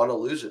didn't want to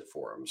lose it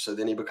for him. So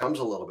then he becomes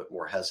a little bit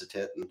more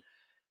hesitant. And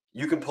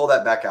you can pull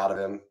that back out of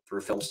him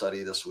through film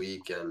study this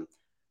week and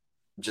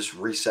just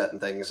resetting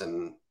things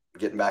and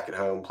getting back at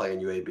home, playing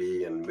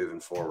UAB and moving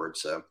forward.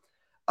 So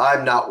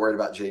I'm not worried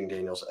about Jaden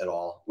Daniels at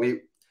all.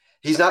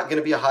 He's not going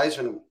to be a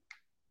Heisman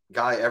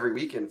guy every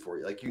weekend for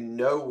you. Like,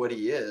 what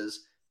he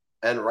is.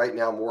 And right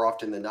now, more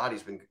often than not,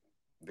 he's been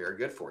very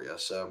good for you.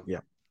 So yeah,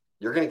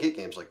 you're going to get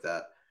games like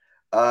that.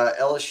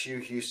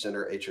 LSU, Houston,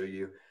 or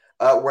HOU.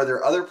 Were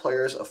there other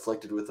players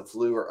afflicted with the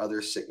flu or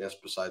other sickness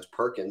besides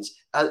Perkins?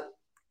 Not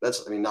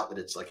that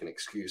it's like an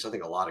excuse. I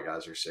think a lot of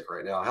guys are sick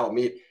right now. Hell,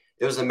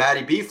 it was the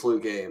Matty B flu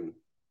game.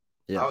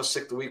 Yeah. I was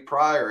sick the week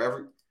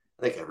prior.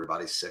 I think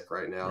everybody's sick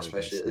right now,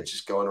 especially it's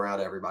just going around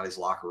everybody's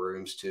locker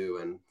rooms too.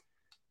 And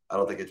I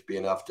don't think it'd be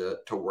enough to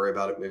worry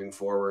about it moving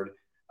forward.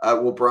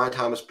 Will Brian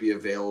Thomas be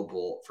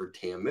available for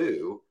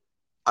TAMU?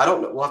 I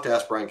don't know. We'll have to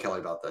ask Brian Kelly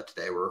about that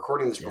today. We're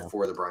recording this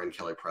before the Brian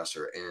Kelly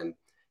presser, and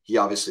he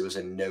obviously was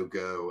a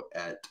no-go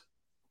at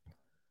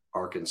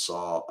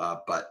Arkansas,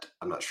 but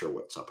I'm not sure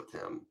what's up with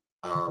him.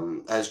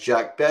 As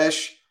Jack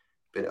Besh,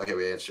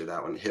 we answered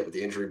that one. Hit with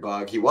the injury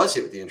bug. He was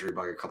hit with the injury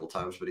bug a couple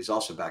times, but he's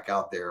also back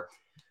out there.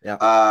 Yeah.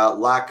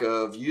 Lack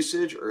of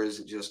usage, or is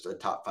it just a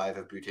top 5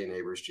 of Butte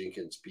Neighbors,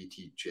 Jenkins,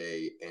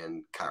 BTJ,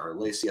 and Kyron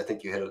Lacey? I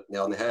think you hit it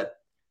nail on the head.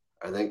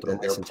 I think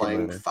that they're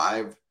playing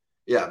 5.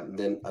 Yeah,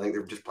 then I think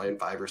they're just playing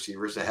 5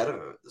 receivers ahead of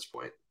him at this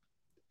point.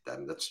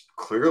 That's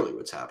clearly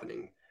what's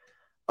happening.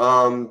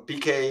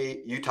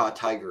 BK Utah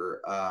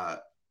Tiger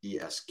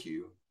ESQ.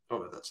 I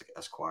don't know if that's like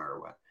Esquire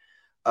or what.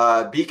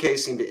 BK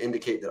seemed to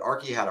indicate that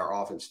Archie had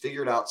our offense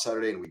figured out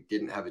Saturday and we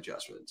didn't have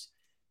adjustments.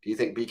 Do you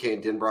think BK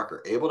and Denbrock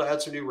are able to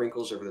add some new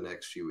wrinkles over the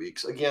next few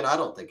weeks? Again, I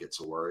don't think it's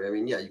a worry. I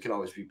mean, yeah, you can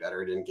always be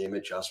better at in-game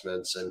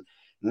adjustments. And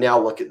now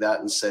look at that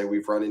and say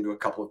we've run into a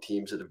couple of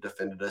teams that have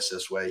defended us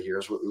this way.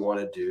 Here's what we want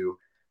to do.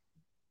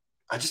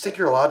 I just think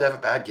you're allowed to have a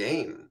bad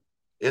game.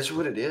 It's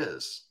what it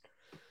is.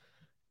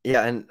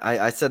 Yeah, and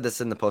I said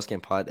this in the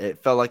postgame pod.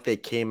 It felt like they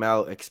came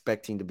out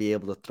expecting to be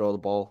able to throw the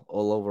ball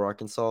all over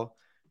Arkansas.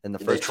 And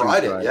they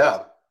tried it,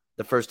 yeah.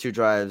 The first 2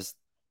 drives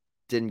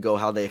didn't go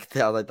how they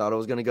thought it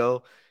was going to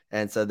go.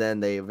 And so then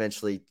they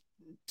eventually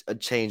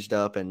changed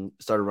up and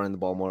started running the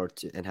ball more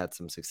and had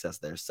some success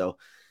there. So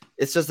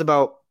it's just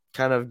about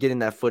kind of getting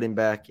that footing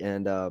back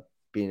and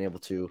being able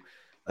to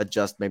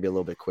adjust maybe a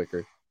little bit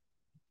quicker.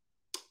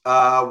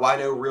 Why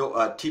no real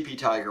TP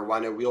Tiger? Why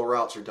no wheel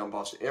routes or dump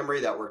offs to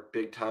Emory? That worked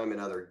big time in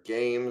other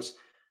games.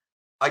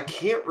 I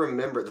can't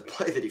remember the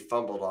play that he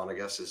fumbled on. I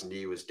guess his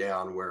knee was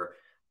down, where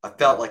I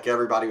felt like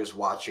everybody was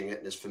watching it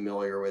and is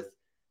familiar with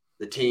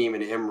the team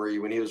and Emory.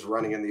 When he was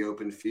running in the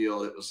open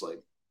field, it was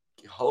like,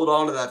 hold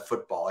on to that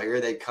football.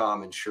 Here they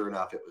come. And sure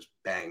enough, it was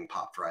bang,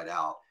 popped right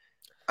out.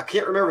 I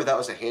can't remember if that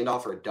was a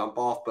handoff or a dump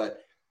off,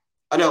 but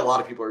I know a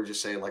lot of people are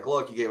just saying, like,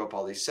 look, you gave up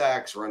all these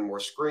sacks, run more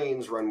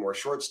screens, run more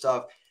short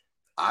stuff.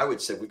 I would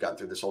say we've gotten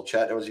through this whole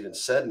chat. No one's even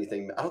said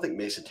anything. I don't think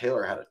Mason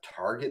Taylor had a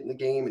target in the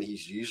game, and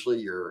he's usually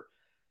your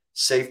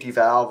safety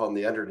valve on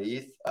the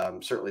underneath.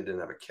 Certainly didn't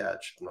have a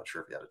catch. I'm not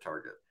sure if he had a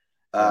target.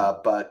 Yeah,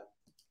 But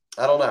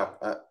I don't know.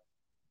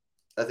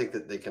 I think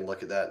that they can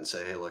look at that and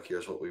say, hey, look,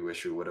 here's what we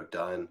wish we would have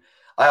done.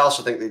 I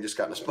also think they just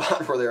got in a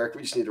spot where they're like,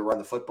 we just need to run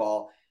the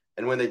football.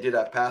 And when they did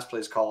have pass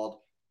plays called,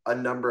 a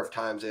number of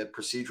times they had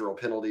procedural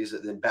penalties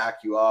that then back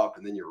you up,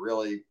 and then you're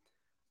really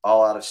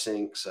all out of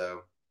sync.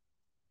 So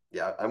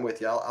yeah, I'm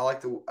with you. I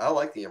like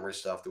the Emory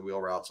stuff, the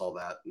wheel routes, all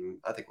that, and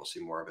I think we'll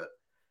see more of it.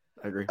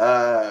 I agree.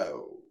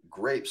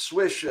 Grape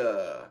Swish.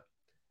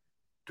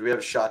 Do we have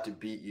a shot to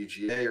beat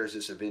UGA, or is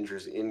this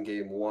Avengers in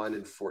game 1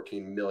 and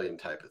 14 million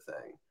type of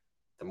thing?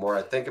 The more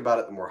I think about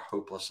it, the more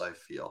hopeless I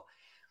feel.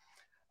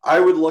 I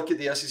would look at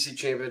the SEC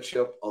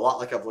championship a lot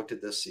like I've looked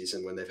at this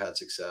season when they've had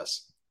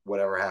success.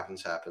 Whatever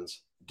happens,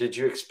 happens. Did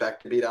you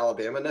expect to beat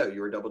Alabama? No,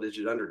 you were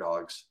double-digit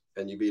underdogs,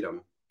 and you beat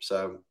them.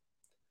 So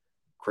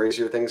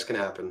crazier things can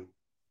happen.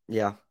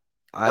 Yeah,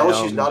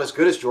 LSU's not as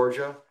good as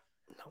Georgia.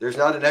 There's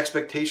not an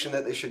expectation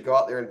that they should go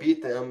out there and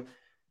beat them,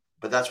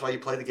 but that's why you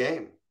play the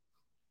game.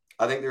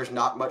 I think there's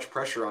not much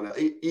pressure on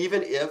it.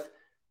 Even if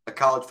a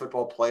college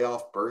football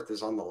playoff berth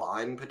is on the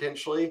line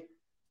potentially,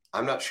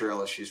 I'm not sure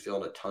LSU's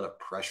feeling a ton of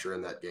pressure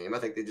in that game. I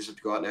think they just have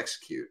to go out and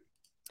execute.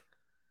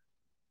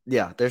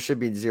 Yeah, there should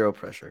be zero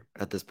pressure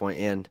at this point.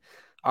 And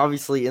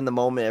obviously in the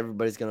moment,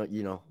 everybody's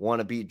gonna, want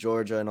to beat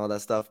Georgia and all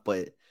that stuff.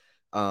 But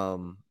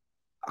um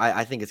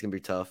I think it's gonna be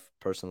tough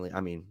personally.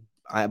 I mean,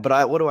 what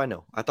do I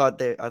know? I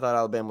thought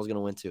Alabama was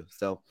gonna win too.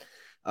 So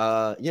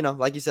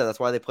like you said, that's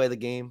why they play the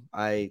game.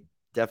 I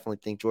definitely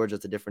think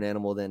Georgia's a different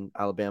animal than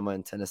Alabama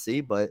and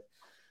Tennessee, but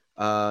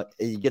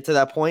you get to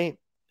that point,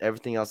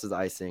 everything else is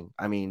icing.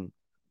 I mean,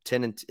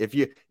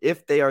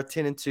 if they are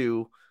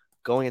 10-2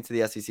 going into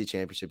the SEC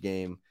championship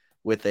game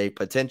with a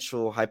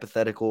potential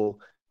hypothetical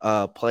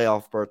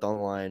playoff berth on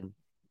the line,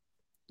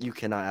 you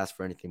cannot ask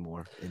for anything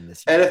more in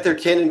this year. And if they're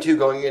 10-2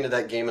 going into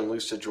that game and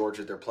lose to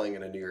Georgia, they're playing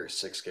in a New Year's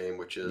Six game,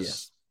 which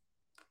is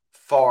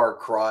far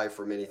cry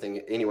from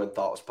anything anyone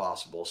thought was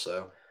possible.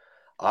 So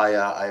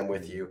I am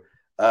with you.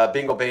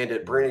 Bingo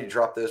Bandit, Bruni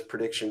dropped those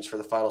predictions for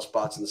the final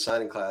spots in the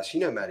signing class.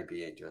 You know Matty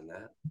B ain't doing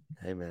that.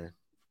 Hey, man.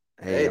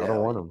 Hey, y'all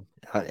don't want him.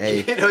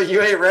 Hey,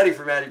 you ain't ready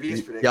for Matty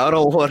B's predictions. Y'all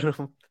don't want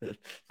him.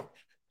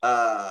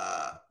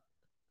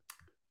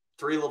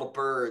 Three Little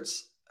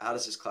Birds. How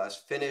does this class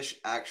finish?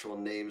 Actual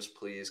names,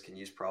 please. Can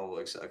use probable.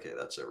 Okay,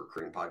 that's a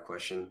recruiting pod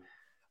question.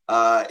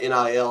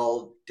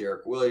 NIL,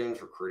 Derek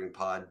Williams, recruiting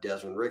pod.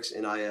 Desmond Ricks,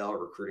 NIL,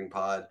 recruiting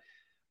pod.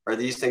 Are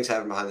these things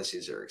happening behind the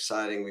scenes that are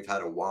exciting? We've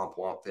had a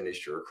womp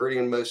finish to recruiting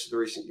in most of the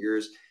recent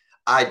years.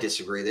 I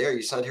disagree there.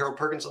 You signed Harold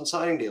Perkins on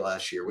signing day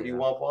last year. What are you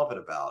womping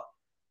about?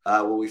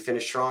 Will we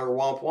finish strong or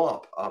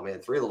womp? Oh, man,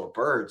 Three Little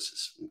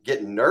Birds.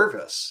 Getting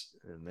nervous.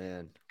 Oh,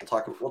 man.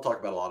 We'll talk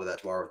about a lot of that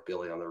tomorrow with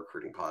Billy on the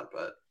recruiting pod,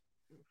 but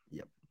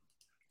yep,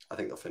 I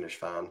think they'll finish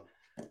fine.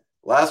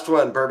 Last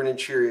one, Bourbon and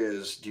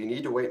Cheerios. Do you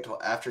need to wait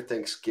until after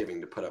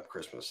Thanksgiving to put up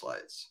Christmas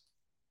lights?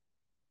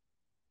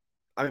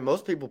 I mean,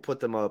 most people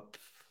put them up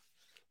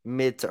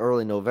mid to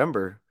early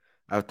November,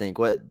 I would think.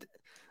 What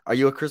are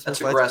you a Christmas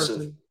That's lights aggressive.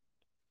 person?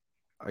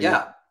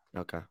 Yeah.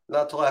 Okay.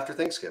 Not till after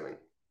Thanksgiving.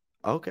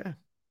 Okay.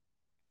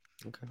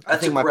 I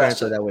think my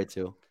parents are that way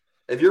too.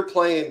 If you're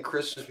playing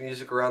Christmas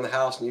music around the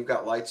house and you've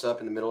got lights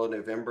up in the middle of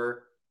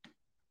November,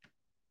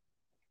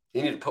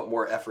 you need to put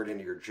more effort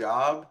into your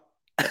job,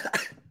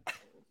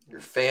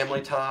 your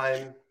family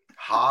time,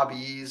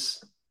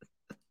 hobbies.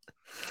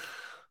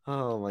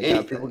 Oh my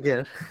God. People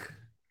get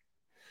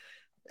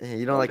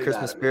you don't like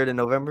Christmas spirit in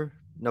November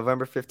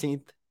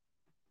 15th?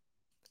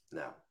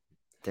 No.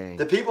 Dang.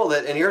 The people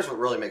that, and here's what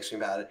really makes me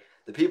mad,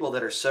 the people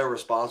that are so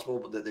responsible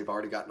but that they've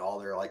already gotten all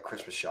their like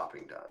Christmas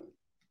shopping done.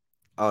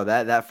 Oh,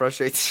 that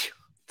frustrates you.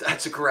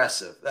 That's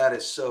aggressive. That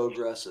is so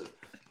aggressive.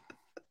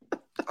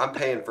 I'm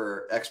paying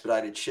for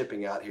expedited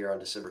shipping out here on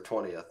December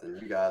 20th, and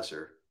you guys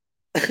are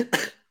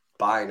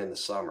buying in the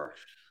summer.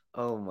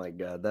 Oh my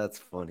God, that's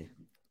funny.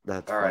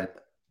 That's all funny. Right.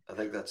 I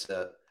think that's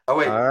it. Oh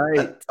wait. All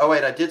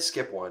right. I did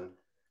skip one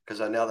because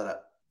I know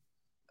that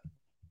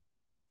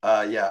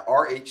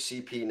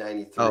RHCP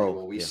 93.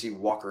 Will we see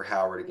Walker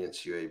Howard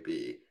against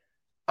UAB?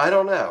 I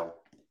don't know.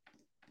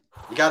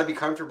 You got to be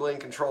comfortably in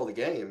control of the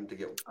game to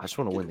get. I just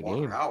want to win the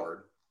Walker game.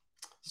 Howard.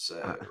 So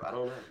I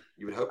don't know.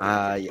 You would hope.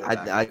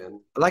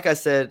 Like I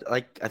said,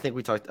 I think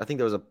we talked. I think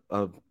there was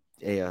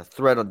a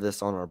thread of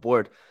this on our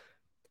board.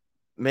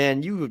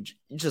 Man, you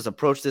just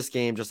approach this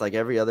game just like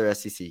every other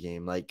SEC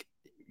game. Like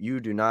you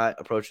do not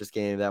approach this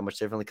game that much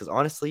differently. Because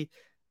honestly,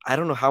 I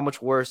don't know how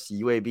much worse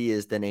UAB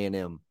is than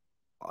A&M.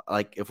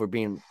 Like if we're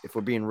being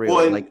real,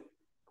 well, like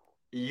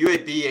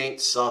UAB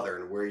ain't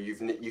Southern where you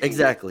can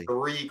exactly get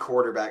three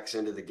quarterbacks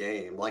into the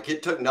game. Like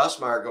it took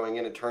Nussmeier going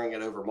in and turning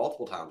it over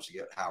multiple times to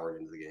get Howard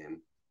into the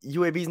game.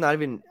 UAB's not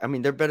even. I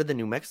mean, they're better than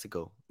New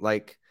Mexico.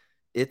 Like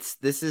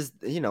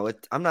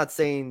I'm not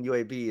saying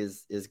UAB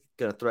is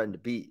going to threaten to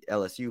beat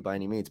LSU by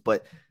any means,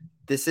 but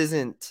this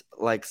isn't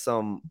like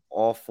some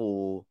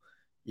awful.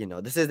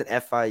 This isn't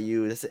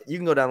FIU. You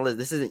can go down the list.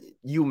 This isn't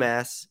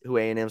UMass who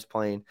A&M's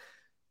playing.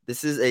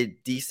 This is a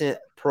decent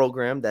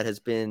program that has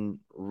been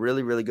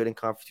really, really good in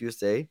Conference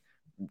USA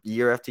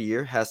year after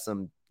year, has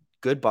some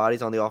good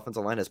bodies on the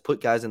offensive line, has put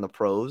guys in the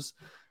pros,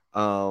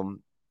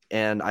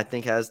 and I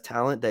think has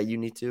talent that you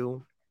need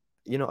to,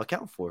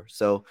 account for.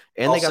 So,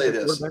 and I'll they got say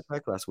their this. quarterback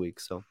back last week.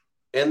 So,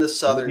 In the and they beat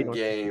Southern North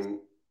Texas. game,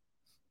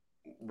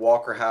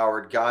 Walker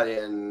Howard got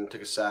in,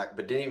 took a sack,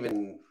 but didn't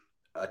even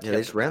Yeah, they attempt to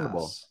just ran the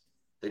ball. pass.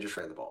 They just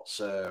ran the ball.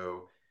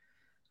 So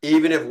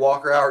even if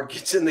Walker Howard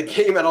gets in the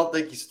game, I don't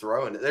think he's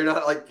throwing it. They're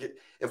not like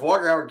if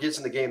Walker Howard gets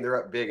in the game,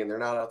 they're up big and they're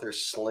not out there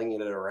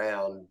slinging it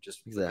around just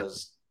Exactly.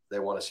 because they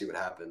want to see what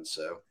happens.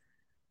 So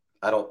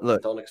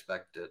Look, don't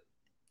expect it.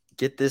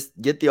 get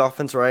the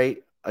offense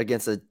right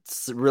against a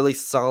really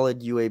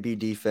solid UAB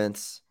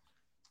defense,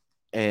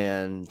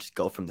 and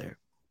go from there.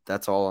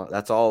 That's all.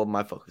 That's all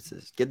my focus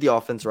is. Get the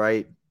offense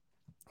right,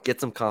 get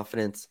some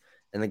confidence,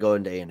 and then go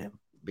into A&M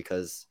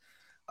because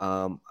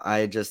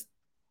I just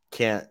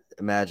can't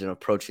imagine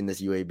approaching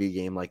this UAB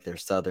game like they're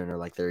Southern or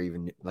like they're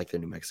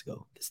New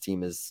Mexico. This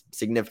team is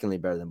significantly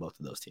better than both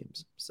of those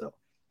teams. So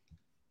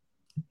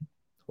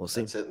we'll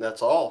see. That's it. And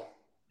that's all.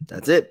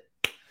 That's it.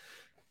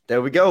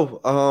 There we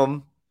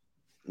go.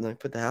 Let me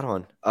put the hat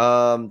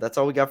on. That's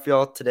all we got for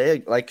y'all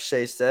today. Like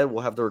Shay said,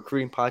 we'll have the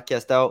recruiting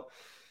podcast out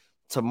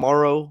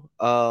tomorrow.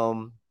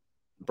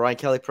 Brian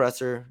Kelly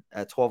presser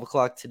at 12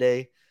 o'clock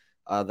today.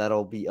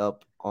 That'll be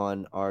up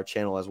on our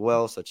channel as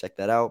well. So check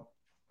that out.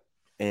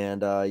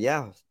 And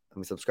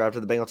subscribe to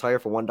the Bengal Tiger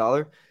for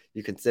 $1.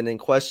 You can send in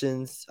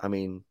questions. I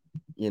mean,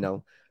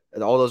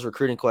 all those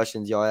recruiting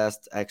questions y'all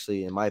asked,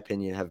 actually, in my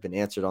opinion, have been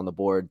answered on the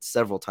board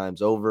several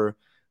times over,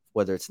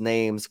 whether it's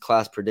names,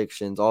 class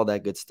predictions, all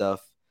that good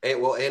stuff.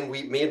 And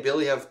me and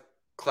Billy have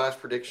class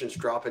predictions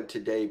dropping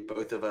today,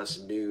 both of us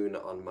noon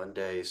on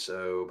Monday.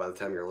 So by the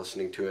time you're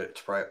listening to it,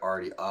 it's probably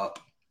already up.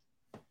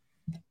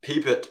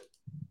 Peep it.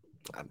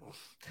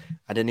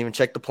 I didn't even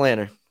check the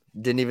planner.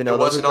 Didn't even know it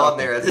wasn't on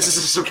there. This is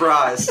a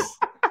surprise.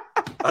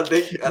 I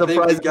think we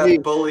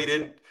got bullied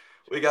in.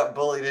 We got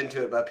bullied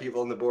into it by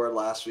people on the board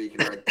last week,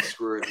 and like,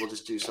 screw it, we'll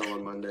just do some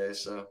on Monday.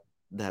 So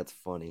that's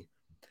funny.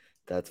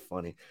 That's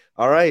funny.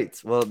 All right.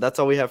 Well, that's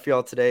all we have for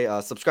y'all today.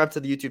 Subscribe to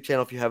the YouTube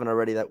channel if you haven't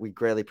already. That we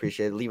greatly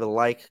appreciate it. Leave a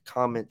like,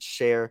 comment,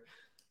 share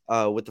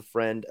with a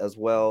friend as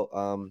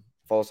well.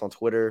 Follow us on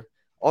Twitter,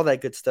 all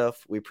that good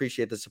stuff. We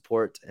appreciate the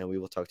support, and we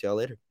will talk to y'all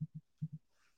later.